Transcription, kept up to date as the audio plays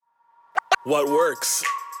What works?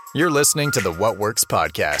 You're listening to the What Works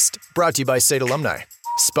podcast, brought to you by State Alumni,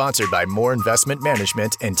 sponsored by Moore Investment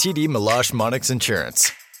Management and TD Meloche Monix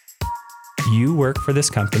Insurance. You work for this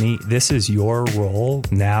company. This is your role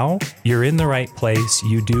now. You're in the right place.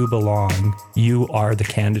 You do belong. You are the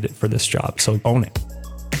candidate for this job, so own it.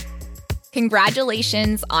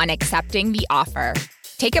 Congratulations on accepting the offer.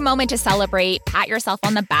 Take a moment to celebrate, pat yourself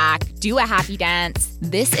on the back, do a happy dance.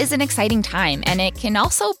 This is an exciting time, and it can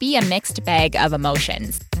also be a mixed bag of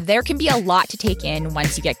emotions. There can be a lot to take in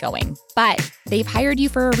once you get going, but they've hired you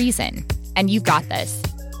for a reason, and you've got this.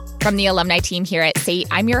 From the alumni team here at SAIT,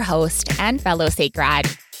 I'm your host and fellow SAIT grad,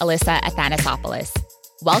 Alyssa Athanasopoulos.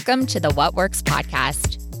 Welcome to the What Works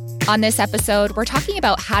podcast. On this episode, we're talking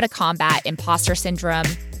about how to combat imposter syndrome,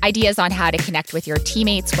 ideas on how to connect with your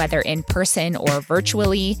teammates, whether in person or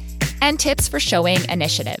virtually, and tips for showing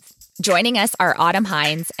initiative. Joining us are Autumn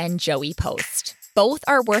Hines and Joey Post. Both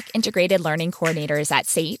are work integrated learning coordinators at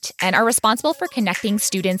SAIT and are responsible for connecting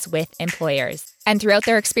students with employers. And throughout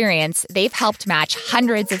their experience, they've helped match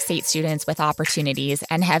hundreds of SAIT students with opportunities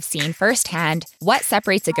and have seen firsthand what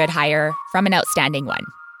separates a good hire from an outstanding one.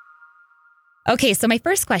 Okay, so my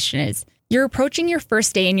first question is, you're approaching your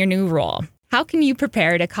first day in your new role. How can you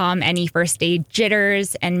prepare to calm any first day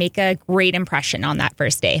jitters and make a great impression on that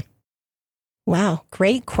first day? Wow,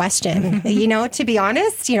 great question. To be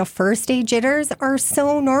honest, first day jitters are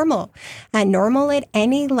so normal and normal at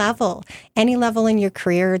any level in your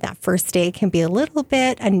career. That first day can be a little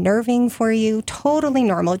bit unnerving for you. Totally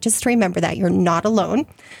normal. Just remember that you're not alone.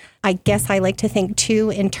 I guess I like to think too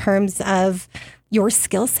in terms of your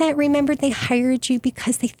skill set. Remember, they hired you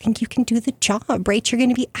because they think you can do the job, right? You're going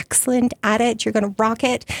to be excellent at it. You're going to rock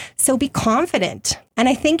it. So be confident. And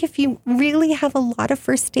I think if you really have a lot of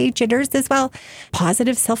first day jitters as well,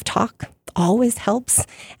 positive self-talk always helps.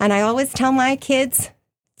 And I always tell my kids,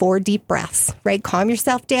 4 deep breaths, right? Calm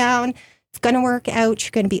yourself down. It's going to work out.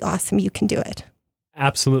 You're going to be awesome. You can do it.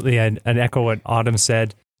 Absolutely. I'd echo what Autumn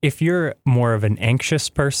said. If you're more of an anxious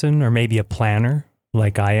person or maybe a planner,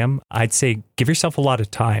 like I am, I'd say give yourself a lot of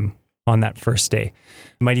time on that first day.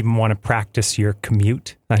 You might even want to practice your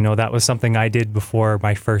commute. I know that was something I did before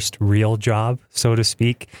my first real job, so to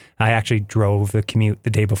speak. I actually drove the commute the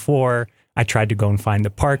day before. I tried to go and find the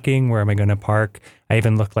parking. Where am I going to park? I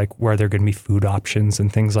even looked like where there are going to be food options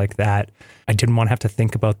and things like that. I didn't want to have to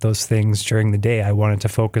think about those things during the day. I wanted to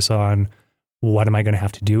focus on what am I going to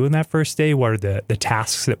have to do in that first day? What are the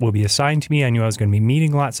tasks that will be assigned to me? I knew I was going to be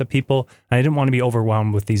meeting lots of people, and I didn't want to be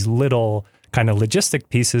overwhelmed with these little kind of logistic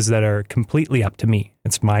pieces that are completely up to me.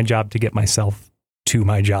 It's my job to get myself to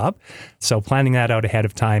my job. So planning that out ahead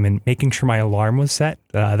of time and making sure my alarm was set,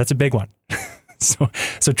 that's a big one.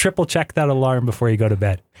 So triple check that alarm before you go to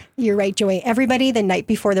bed. You're right, Joey. Everybody the night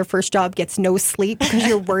before their first job gets no sleep because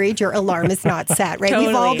you're worried your alarm is not set, right? Totally.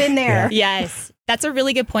 We've all been there. Yeah. Yes. That's a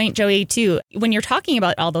really good point, Joey, too. When you're talking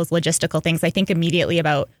about all those logistical things, I think immediately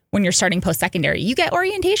about when you're starting post-secondary, you get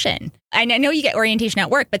orientation. I know you get orientation at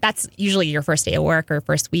work, but that's usually your first day of work or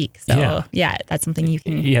first week. So yeah that's something you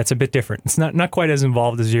can... Yeah, it's a bit different. It's not quite as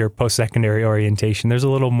involved as your post-secondary orientation. There's a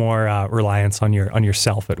little more reliance on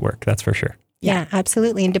yourself at work, that's for sure. Yeah,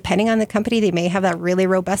 absolutely. And depending on the company, they may have that really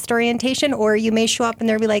robust orientation, or you may show up and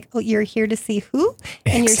they'll be like, oh, you're here to see who?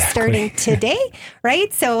 And You're starting today,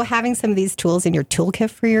 right? So having some of these tools in your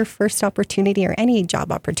toolkit for your first opportunity or any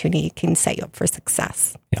job opportunity can set you up for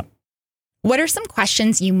success. Yeah. What are some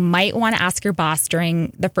questions you might want to ask your boss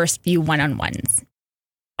during the first few one-on-ones?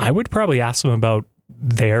 I would probably ask them about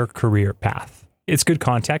their career path. It's good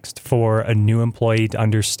context for a new employee to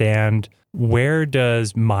understand, where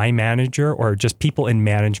does my manager or just people in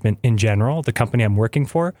management in general, the company I'm working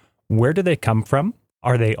for, where do they come from?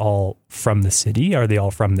 Are they all from the city? Are they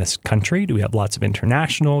all from this country? Do we have lots of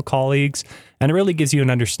international colleagues? And it really gives you an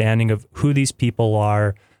understanding of who these people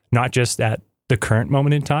are, not just at the current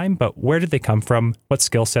moment in time, but where did they come from? What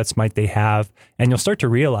skill sets might they have? And you'll start to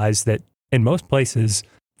realize that in most places,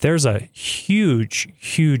 there's a huge,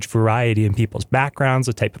 huge variety in people's backgrounds,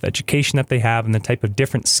 the type of education that they have, and the type of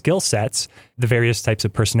different skill sets, the various types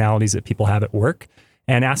of personalities that people have at work.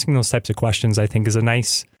 And asking those types of questions, I think, is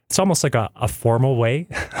it's almost like a formal way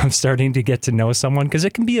of starting to get to know someone, because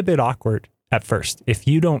it can be a bit awkward at first. If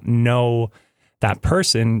you don't know that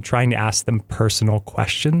person, trying to ask them personal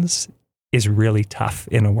questions is really tough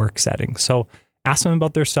in a work setting. So ask them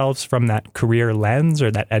about themselves from that career lens or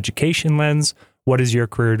that education lens. What does your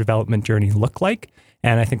career development journey look like?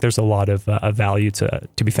 And I think there's a lot of value to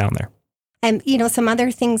be found there. And, some other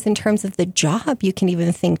things in terms of the job you can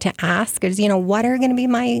even think to ask is, what are going to be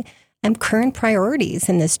my current priorities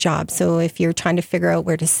in this job. So if you're trying to figure out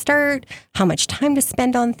where to start, how much time to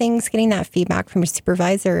spend on things, getting that feedback from your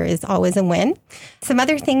supervisor is always a win. Some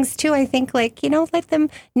other things too, I think, like, let them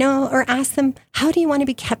know or ask them, how do you want to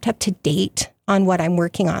be kept up to date on what I'm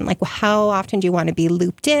working on? Like, how often do you want to be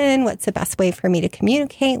looped in? What's the best way for me to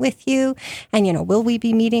communicate with you? And, will we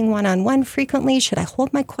be meeting one-on-one frequently? Should I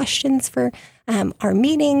hold my questions for our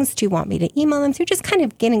meetings? Do you want me to email them? So just kind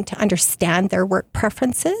of getting to understand their work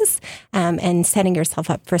preferences and setting yourself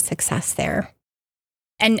up for success there.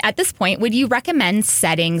 And at this point, would you recommend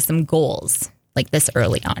setting some goals like this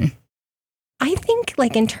early on? I think,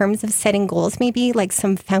 like, in terms of setting goals, maybe like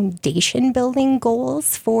some foundation building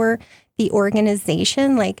goals for the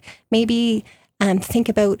organization, like maybe think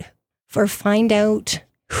about or find out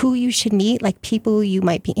who you should meet, like people you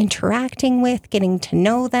might be interacting with, getting to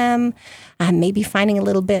know them, maybe finding a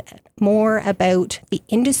little bit more about the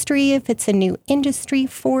industry, if it's a new industry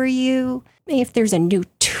for you, if there's a new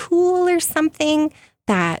tool or something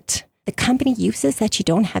that the company uses that you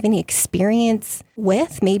don't have any experience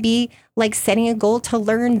with, maybe like setting a goal to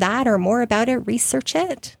learn that or more about it, research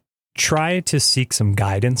it. Try to seek some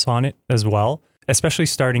guidance on it as well, especially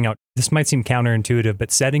starting out. This might seem counterintuitive,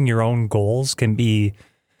 but setting your own goals can be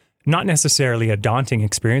not necessarily a daunting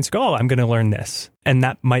experience. Go, I'm going to learn this. And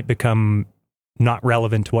that might become not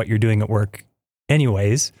relevant to what you're doing at work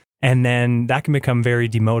anyways. And then that can become very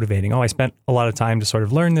demotivating. I spent a lot of time to sort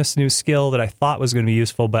of learn this new skill that I thought was going to be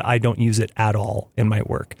useful, but I don't use it at all in my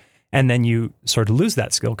work. And then you sort of lose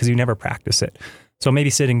that skill because you never practice it. So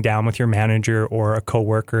maybe sitting down with your manager or a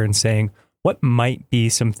coworker and saying, what might be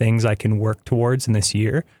some things I can work towards in this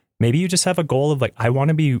year? Maybe you just have a goal of like, I want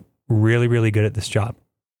to be really, really good at this job.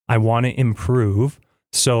 I want to improve.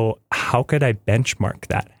 So how could I benchmark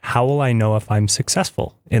that? How will I know if I'm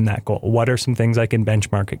successful in that goal? What are some things I can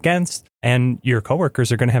benchmark against? And your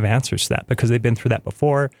coworkers are going to have answers to that because they've been through that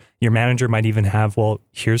before. Your manager might even have, well,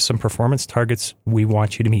 here's some performance targets we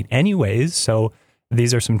want you to meet anyways. So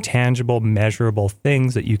these are some tangible, measurable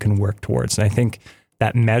things that you can work towards. And I think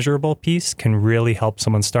that measurable piece can really help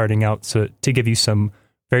someone starting out to give you some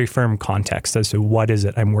very firm context as to what is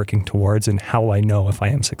it I'm working towards and how will I know if I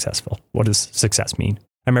am successful? What does success mean?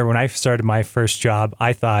 I remember when I started my first job,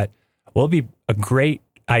 I thought, well, it'd be a great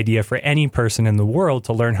idea for any person in the world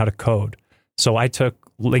to learn how to code. So I took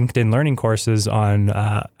LinkedIn learning courses on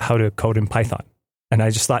how to code in Python. And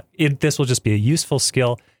I just thought this will just be a useful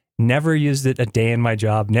skill. Never used it a day in my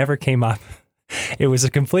job, never came up. It was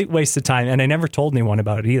a complete waste of time. And I never told anyone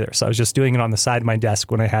about it either. So I was just doing it on the side of my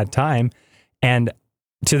desk when I had time. And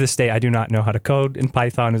to this day, I do not know how to code in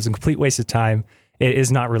Python. It was a complete waste of time. It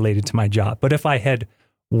is not related to my job. But if I had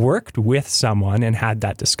worked with someone and had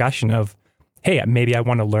that discussion of, hey, maybe I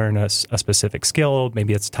want to learn a specific skill,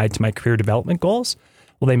 maybe it's tied to my career development goals.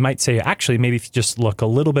 Well, they might say, actually, maybe if you just look a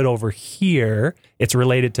little bit over here, it's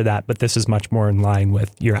related to that, but this is much more in line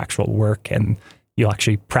with your actual work and you'll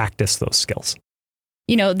actually practice those skills.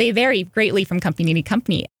 They vary greatly from company to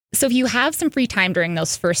company. So if you have some free time during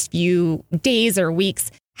those first few days or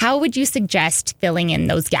weeks, how would you suggest filling in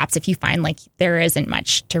those gaps if you find like there isn't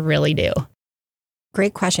much to really do?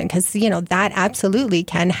 Great question, because, that absolutely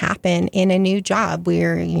can happen in a new job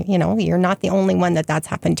where, you're not the only one that's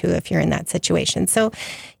happened to if you're in that situation. So,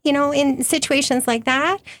 in situations like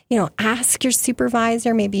that, ask your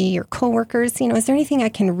supervisor, maybe your coworkers, is there anything I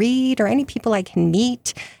can read or any people I can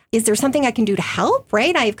meet? Is there something I can do to help,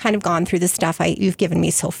 right? I've kind of gone through the stuff you've given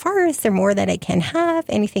me so far. Is there more that I can have?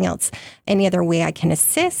 Anything else? Any other way I can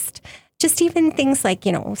assist? Just even things like,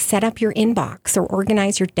 set up your inbox or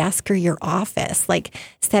organize your desk or your office, like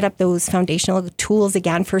set up those foundational tools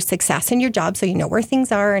again for success in your job so you know where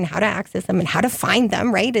things are and how to access them and how to find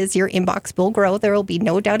them, right? As your inbox will grow, there will be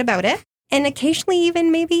no doubt about it. And occasionally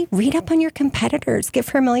even maybe read up on your competitors, get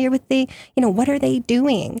familiar with what are they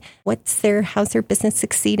doing? How's their business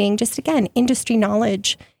succeeding? Just again, industry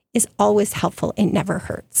knowledge is always helpful. It never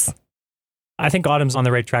hurts. I think Autumn's on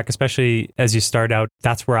the right track, especially as you start out.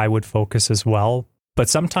 That's where I would focus as well. But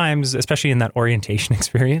sometimes, especially in that orientation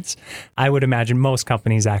experience, I would imagine most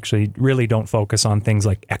companies actually really don't focus on things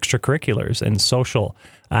like extracurriculars and social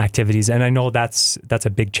activities. And I know that's a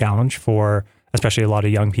big challenge for especially a lot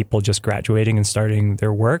of young people just graduating and starting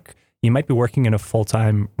their work. You might be working in a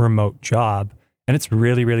full-time remote job, and it's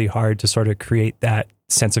really, really hard to sort of create that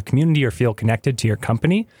sense of community or feel connected to your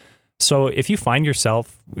company. So if you find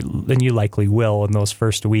yourself, and you likely will in those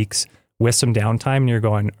first weeks, with some downtime and you're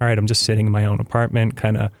going, all right, I'm just sitting in my own apartment,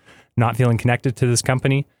 kind of not feeling connected to this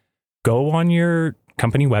company, go on your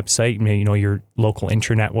company website, your local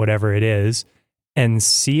intranet, whatever it is, and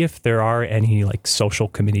see if there are any like social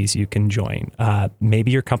committees you can join.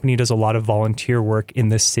 Maybe your company does a lot of volunteer work in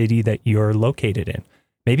the city that you're located in.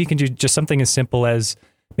 Maybe you can do just something as simple as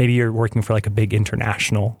maybe you're working for like a big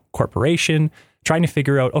international corporation, trying to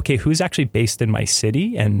figure out, okay, who's actually based in my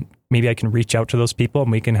city? And maybe I can reach out to those people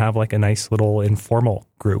and we can have like a nice little informal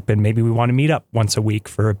group. And maybe we want to meet up once a week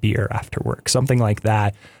for a beer after work, something like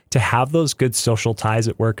that, to have those good social ties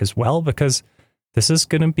at work as well, because this is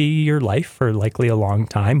going to be your life for likely a long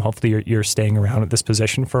time. Hopefully you're staying around at this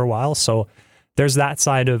position for a while. So there's that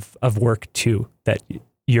side of work too, that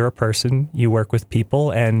you're a person, you work with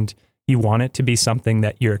people, and you want it to be something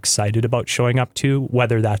that you're excited about showing up to,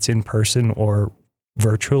 whether that's in person or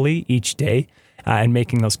virtually each day. And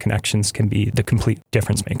making those connections can be the complete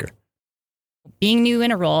difference maker. Being new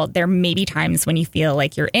in a role, there may be times when you feel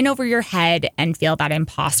like you're in over your head and feel that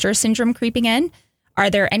imposter syndrome creeping in. Are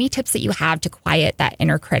there any tips that you have to quiet that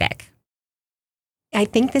inner critic? I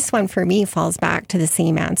think this one for me falls back to the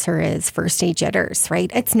same answer as first day jitters, right?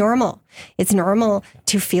 It's normal. It's normal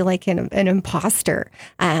to feel like an imposter.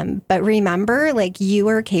 But remember, like, you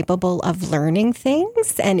are capable of learning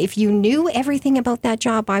things. And if you knew everything about that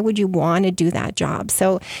job, why would you want to do that job?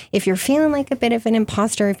 So if you're feeling like a bit of an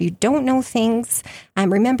imposter, if you don't know things,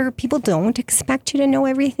 remember, people don't expect you to know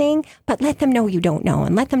everything, but let them know you don't know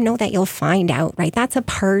and let them know that you'll find out, right? That's a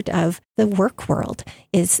part of the work world,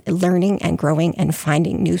 is learning and growing and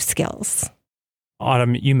finding new skills.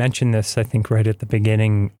 Autumn, you mentioned this, I think, right at the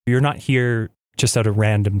beginning. You're not here just out of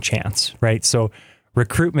random chance, right? So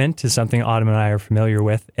recruitment is something Autumn and I are familiar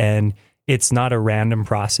with, and it's not a random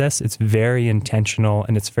process. It's very intentional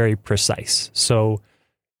and it's very precise. So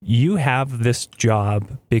you have this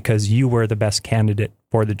job because you were the best candidate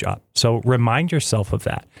for the job. So remind yourself of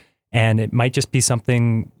that. And it might just be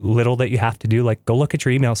something little that you have to do, like go look at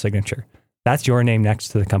your email signature. That's your name next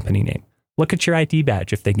to the company name. Look at your ID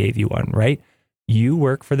badge if they gave you one, right? You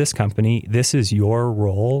work for this company. This is your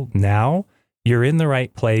role now. You're in the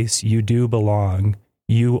right place. You do belong.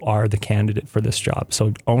 You are the candidate for this job.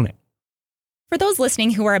 So own it. For those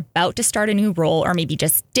listening who are about to start a new role or maybe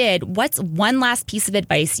just did, what's one last piece of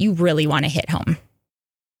advice you really want to hit home?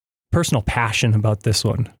 Personal passion about this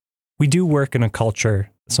one. We do work in a culture,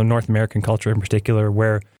 so North American culture in particular,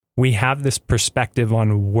 where we have this perspective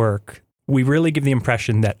on work. We really give the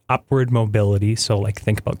impression that upward mobility, so like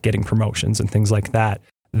think about getting promotions and things like that,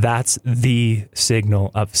 that's the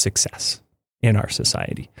signal of success in our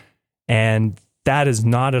society. And that is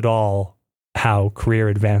not at all how career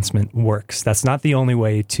advancement works. That's not the only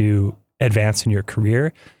way to advance in your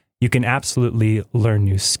career. You can absolutely learn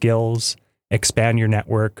new skills, expand your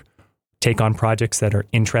network, take on projects that are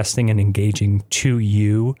interesting and engaging to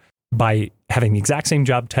you by having the exact same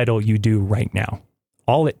job title you do right now.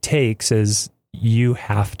 All it takes is you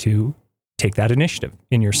have to take that initiative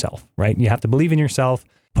in yourself, right? You have to believe in yourself,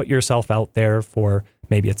 put yourself out there for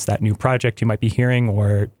maybe it's that new project you might be hearing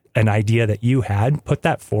or an idea that you had, put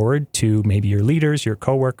that forward to maybe your leaders, your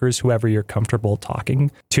coworkers, whoever you're comfortable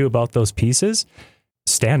talking to about those pieces.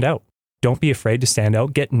 Stand out. Don't be afraid to stand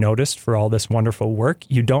out. Get noticed for all this wonderful work.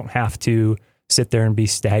 You don't have to sit there and be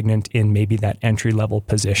stagnant in maybe that entry-level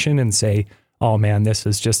position and say, oh man, this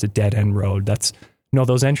is just a dead-end road. No,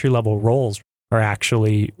 those entry-level roles are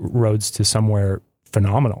actually roads to somewhere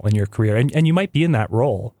phenomenal in your career. And you might be in that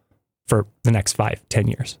role for the next 5-10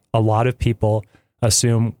 years. A lot of people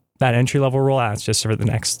assume that entry-level role, it's just for the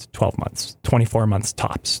next 12 months, 24 months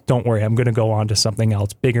tops. Don't worry, I'm going to go on to something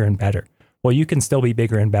else bigger and better. Well, you can still be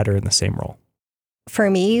bigger and better in the same role. For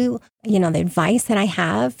me, the advice that I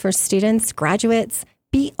have for students, graduates,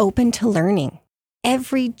 be open to learning.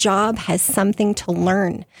 Every job has something to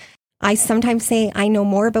learn. I sometimes say I know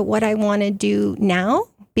more about what I want to do now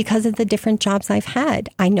because of the different jobs I've had.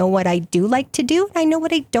 I know what I do like to do, and I know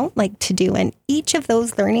what I don't like to do. And each of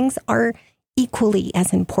those learnings are equally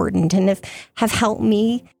as important and have helped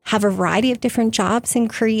me have a variety of different jobs and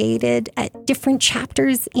created different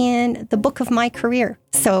chapters in the book of my career.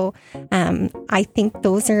 So I think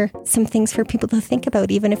those are some things for people to think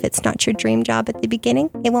about. Even if it's not your dream job at the beginning,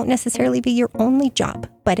 it won't necessarily be your only job,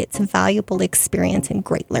 but it's a valuable experience and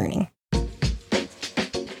great learning.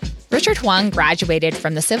 Richard Huang graduated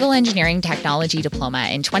from the Civil Engineering Technology Diploma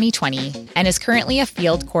in 2020 and is currently a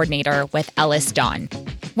field coordinator with Ellis-Don.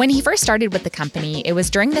 When he first started with the company, it was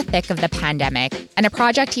during the thick of the pandemic, and a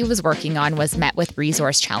project he was working on was met with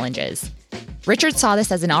resource challenges. Richard saw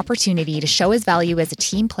this as an opportunity to show his value as a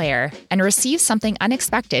team player and receive something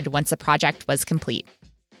unexpected once the project was complete.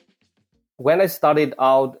 When I started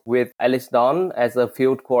out with Ellis-Don as a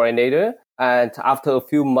field coordinator, and after a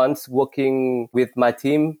few months working with my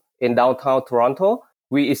team in downtown Toronto,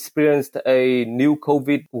 we experienced a new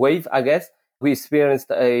COVID wave, I guess. We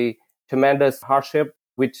experienced a tremendous hardship,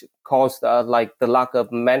 which caused like the lack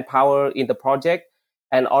of manpower in the project.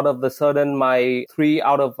 And all of a sudden, my 3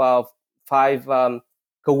 out of 5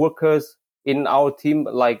 coworkers in our team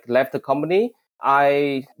like left the company.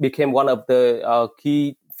 I became one of the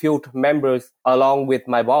key field members along with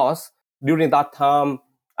my boss. During that time,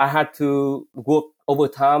 I had to work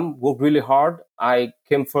overtime, work really hard. I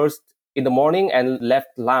came first in the morning and left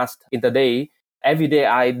last in the day. Every day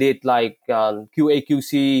I did like QA,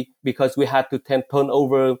 QC because we had to turn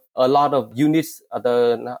over a lot of units,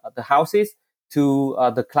 the houses to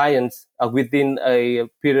the clients within a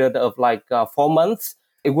period of like 4 months.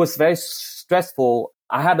 It was very stressful.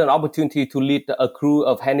 I had an opportunity to lead a crew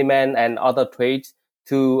of handymen and other trades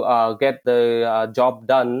to get the job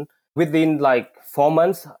done. Within like 4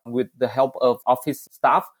 months, with the help of office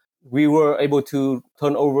staff, we were able to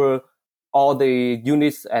turn over all the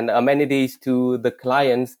units and amenities to the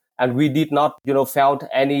clients. And we did not, felt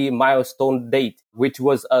any milestone date, which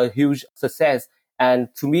was a huge success. And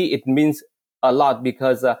to me, it means a lot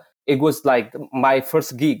because it was like my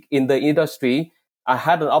first gig in the industry. I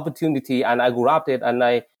had an opportunity and I grabbed it and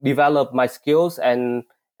I developed my skills and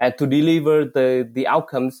to deliver the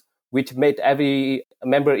outcomes, which made every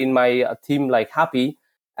member in my team like happy.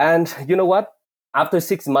 And you know what? After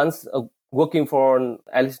 6 months of working for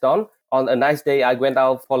Alice Dawn, on a nice day, I went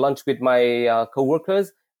out for lunch with my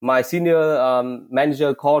coworkers. My senior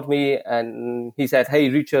manager called me and he said, "Hey,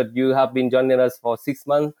 Richard, you have been joining us for 6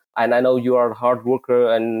 months. And I know you are a hard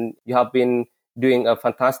worker and you have been doing a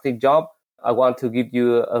fantastic job. I want to give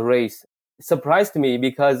you a raise." It surprised me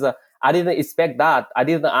because I didn't expect that. I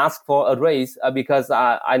didn't ask for a raise because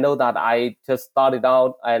I know that I just started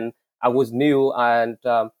out and I was new. And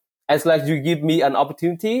as long as you give me an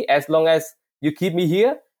opportunity, as long as you keep me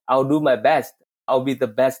here, I'll do my best. I'll be the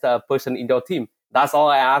best person in your team. That's all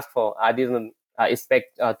I asked for. I didn't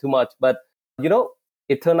expect too much. But,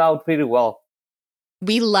 it turned out pretty well.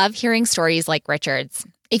 We love hearing stories like Richard's.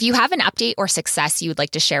 If you have an update or success you'd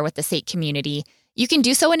like to share with the SAIT community, you can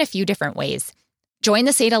do so in a few different ways. Join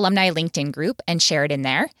the SAIT Alumni LinkedIn group and share it in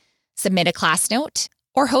there, submit a class note,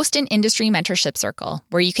 or host an industry mentorship circle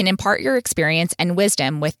where you can impart your experience and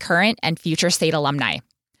wisdom with current and future SAIT alumni.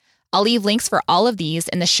 I'll leave links for all of these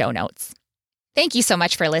in the show notes. Thank you so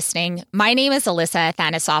much for listening. My name is Alyssa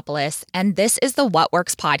Athanasopoulos, and this is the What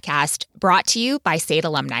Works podcast brought to you by SAIT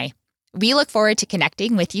Alumni. We look forward to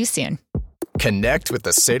connecting with you soon. Connect with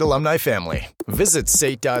the SAIT alumni family. Visit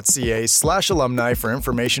sait.ca/alumni for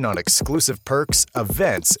information on exclusive perks,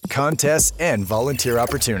 events, contests, and volunteer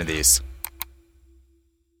opportunities.